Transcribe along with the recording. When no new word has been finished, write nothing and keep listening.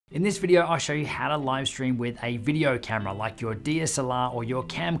In this video, I'll show you how to live stream with a video camera like your DSLR or your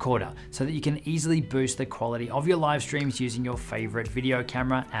camcorder so that you can easily boost the quality of your live streams using your favorite video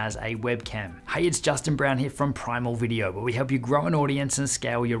camera as a webcam. Hey, it's Justin Brown here from Primal Video, where we help you grow an audience and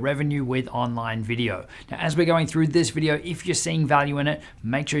scale your revenue with online video. Now, as we're going through this video, if you're seeing value in it,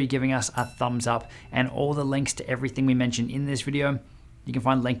 make sure you're giving us a thumbs up, and all the links to everything we mentioned in this video you can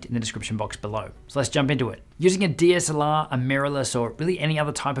find linked in the description box below. So let's jump into it. Using a DSLR, a mirrorless, or really any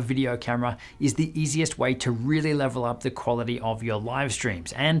other type of video camera is the easiest way to really level up the quality of your live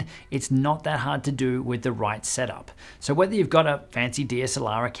streams. And it's not that hard to do with the right setup. So whether you've got a fancy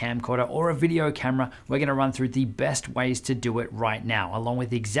DSLR, a camcorder, or a video camera, we're gonna run through the best ways to do it right now, along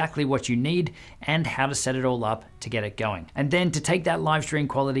with exactly what you need and how to set it all up to get it going. And then to take that live stream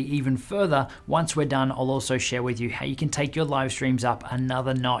quality even further, once we're done, I'll also share with you how you can take your live streams up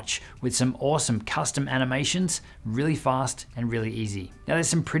another notch with some awesome custom animations, really fast and really easy. Now, there's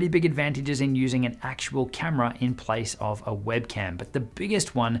some pretty big advantages in using an actual camera in place of a webcam, but the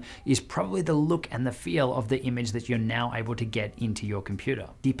biggest one is probably the look and the feel of the image that you're now able to get into your computer.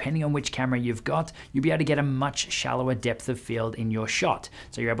 Depending on which camera you've got, you'll be able to get a much shallower depth of field in your shot.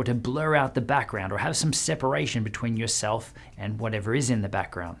 So you're able to blur out the background or have some separation between yourself and whatever is in the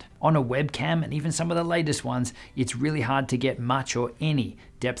background. On a webcam, and even some of the latest ones, it's really hard to get much or any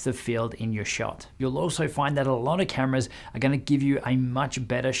depth of field in your shot. You'll also find that a lot of cameras are going to give you a much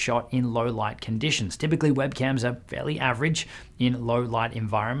better shot in low light conditions. Typically webcams are fairly average in low light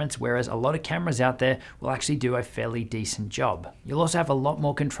environments, whereas a lot of cameras out there will actually do a fairly decent job. You'll also have a lot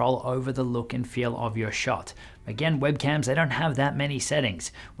more control over the look and feel of your shot. Again, webcams, they don't have that many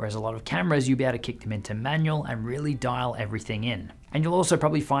settings, whereas a lot of cameras, you'll be able to kick them into manual and really dial everything in. And you'll also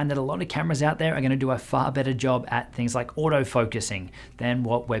probably find that a lot of cameras out there are going to do a far better job at things like autofocusing than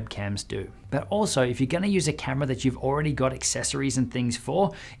what webcams do. But also, if you're going to use a camera that you've already got accessories and things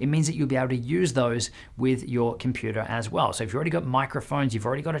for, it means that you'll be able to use those with your computer as well. So if you've already got microphones, you've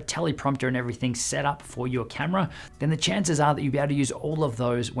already got a teleprompter and everything set up for your camera, then the chances are that you'll be able to use all of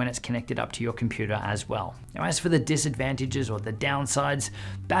those when it's connected up to your computer as well. Now, as for the disadvantages or the downsides,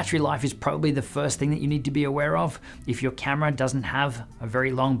 battery life is probably the first thing that you need to be aware of. If your camera doesn't have a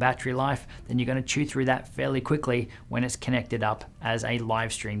very long battery life, then you're going to chew through that fairly quickly when it's connected up as a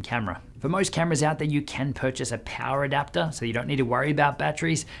live stream camera. For most cameras out there, you can purchase a power adapter, so you don't need to worry about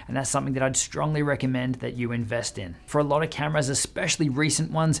batteries, and that's something that I'd strongly recommend that you invest in. For a lot of cameras, especially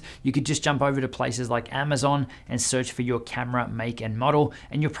recent ones, you could just jump over to places like Amazon and search for your camera make and model,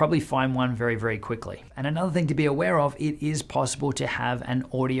 and you'll probably find one very, very quickly. And another thing to be aware of, it is possible to have an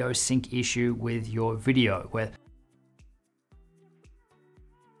audio sync issue with your video, where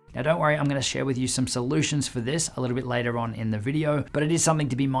now don't worry, I'm going to share with you some solutions for this a little bit later on in the video, but it is something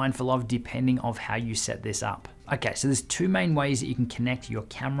to be mindful of depending on how you set this up. Okay, so there's two main ways that you can connect your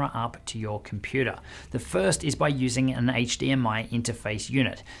camera up to your computer. The first is by using an HDMI Interface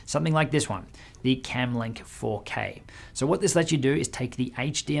Unit, something like this one, the CamLink 4K. So what this lets you do is take the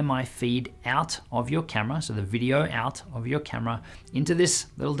HDMI feed out of your camera, so the video out of your camera into this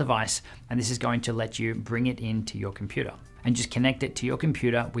little device, and this is going to let you bring it into your computer and just connect it to your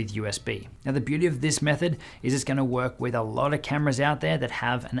computer with USB. Now, the beauty of this method is it's gonna work with a lot of cameras out there that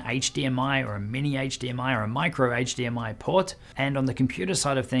have an HDMI or a mini HDMI or a micro HDMI port. And on the computer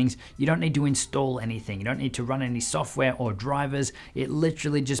side of things, you don't need to install anything. You don't need to run any software or drivers. It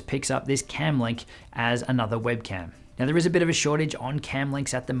literally just picks up this CamLink as another webcam. Now, there is a bit of a shortage on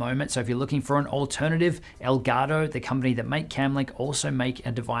CamLinks at the moment, so if you're looking for an alternative, Elgato, the company that make CamLink, also make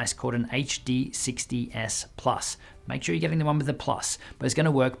a device called an HD60S Plus. Make sure you're getting the one with the plus, but it's going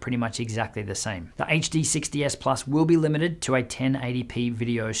to work pretty much exactly the same. The HD60S Plus will be limited to a 1080p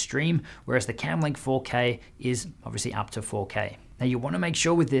video stream, whereas the CamLink 4K is obviously up to 4K. Now, you want to make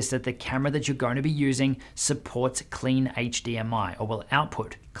sure with this that the camera that you're going to be using supports clean HDMI, or will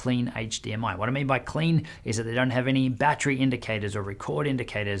output clean HDMI. What I mean by clean is that they don't have any battery indicators or record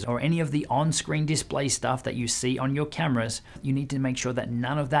indicators or any of the on-screen display stuff that you see on your cameras. You need to make sure that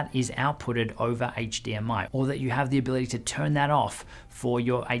none of that is outputted over HDMI, or that you have the ability to turn that off for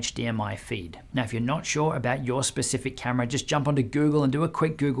your HDMI feed. Now, if you're not sure about your specific camera, just jump onto Google and do a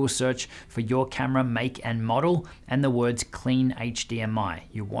quick Google search for your camera make and model and the words clean HDMI.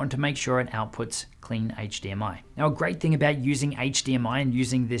 You want to make sure it outputs clean HDMI. Now, a great thing about using HDMI and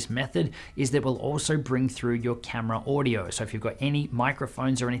using this method is that we'll also bring through your camera audio. So if you've got any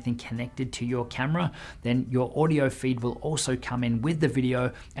microphones or anything connected to your camera, then your audio feed will also come in with the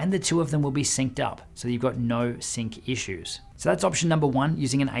video, and the two of them will be synced up, so you've got no sync issues. So that's option number one,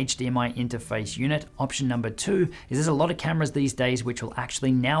 using an HDMI interface unit. Option number two is there's a lot of cameras these days which will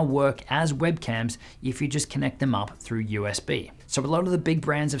actually now work as webcams if you just connect them up through USB. So a lot of the big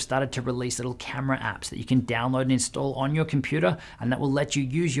brands have started to release little camera apps that you can download and install on your computer, and that will let you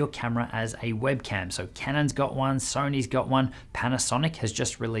use your camera as a webcam. So Canon's got one, Sony's got one, Panasonic has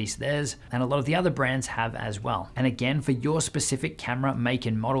just released theirs, and a lot of the other brands have as well. And again, for your specific camera make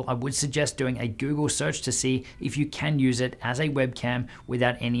and model, I would suggest doing a Google search to see if you can use it as a webcam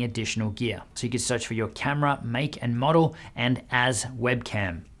without any additional gear. So you could search for your camera make and model and as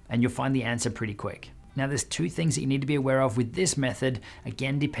webcam, and you'll find the answer pretty quick. Now there's two things that you need to be aware of with this method,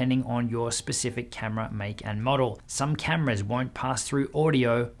 again depending on your specific camera make and model. Some cameras won't pass through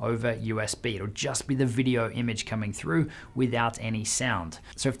audio over USB, it'll just be the video image coming through without any sound.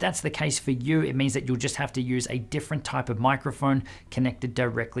 So if that's the case for you, it means that you'll just have to use a different type of microphone connected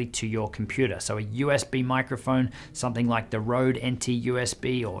directly to your computer. So a USB microphone, something like the Rode NT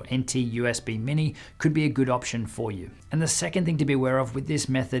USB or NT USB Mini could be a good option for you. And the second thing to be aware of with this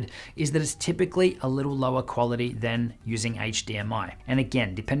method is that it's typically a little lower quality than using HDMI. And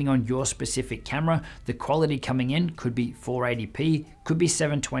again, depending on your specific camera, the quality coming in could be 480p, could be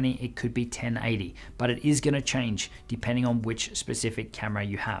 720, it could be 1080, but it is going to change depending on which specific camera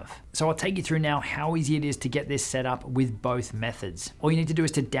you have. So I'll take you through now how easy it is to get this set up with both methods. All you need to do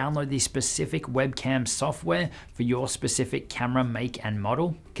is to download the specific webcam software for your specific camera make and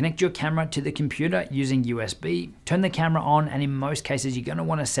model. Connect your camera to the computer using USB, turn the camera on, and in most cases you're going to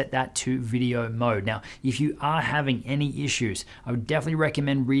want to set that to video mode. Now, if you are having any issues, I would definitely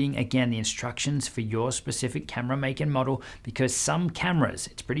recommend reading again the instructions for your specific camera make and model, because some cameras,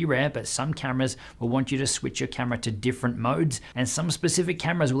 it's pretty rare, but some cameras will want you to switch your camera to different modes, and some specific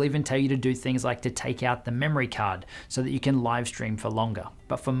cameras will even tell you to do things like to take out the memory card so that you can live stream for longer.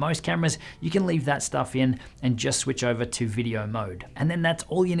 But for most cameras, you can leave that stuff in and just switch over to video mode. And then that's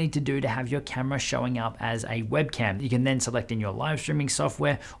all you need to do to have your camera showing up as a webcam. You can then select in your live streaming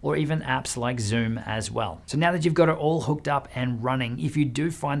software or even apps like Zoom as well. So now that you've got it all hooked up and running, if you do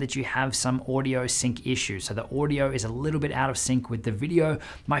find that you have some audio sync issues, so the audio is a little bit out of sync with the video,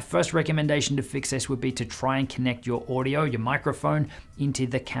 my first recommendation to fix this would be to try and connect your audio, your microphone, into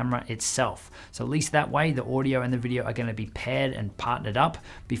the camera itself. So at least that way the audio and the video are going to be paired and partnered up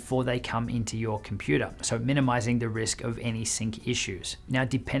before they come into your computer, so minimizing the risk of any sync issues. Now,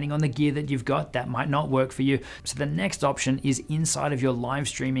 depending on the gear that you've got, that might not work for you. So the next option is inside of your live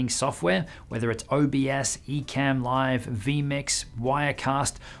streaming software, whether it's OBS, Ecamm Live, vMix,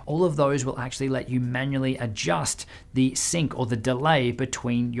 Wirecast, all of those will actually let you manually adjust the sync or the delay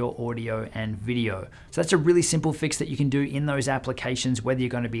between your audio and video. So that's a really simple fix that you can do in those applications, whether you're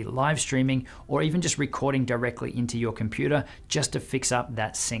going to be live streaming or even just recording directly into your computer, just to fix up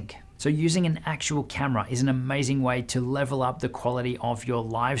that sync. So using an actual camera is an amazing way to level up the quality of your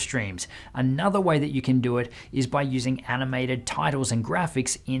live streams. Another way that you can do it is by using animated titles and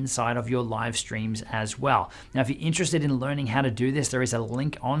graphics inside of your live streams as well. Now, if you're interested in learning how to do this, there is a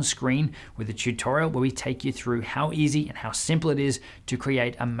link on screen with a tutorial where we take you through how easy and how simple it is to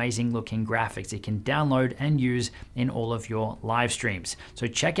create amazing looking graphics you can download and use in all of your live streams. So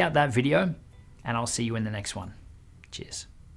check out that video, and I'll see you in the next one. Cheers.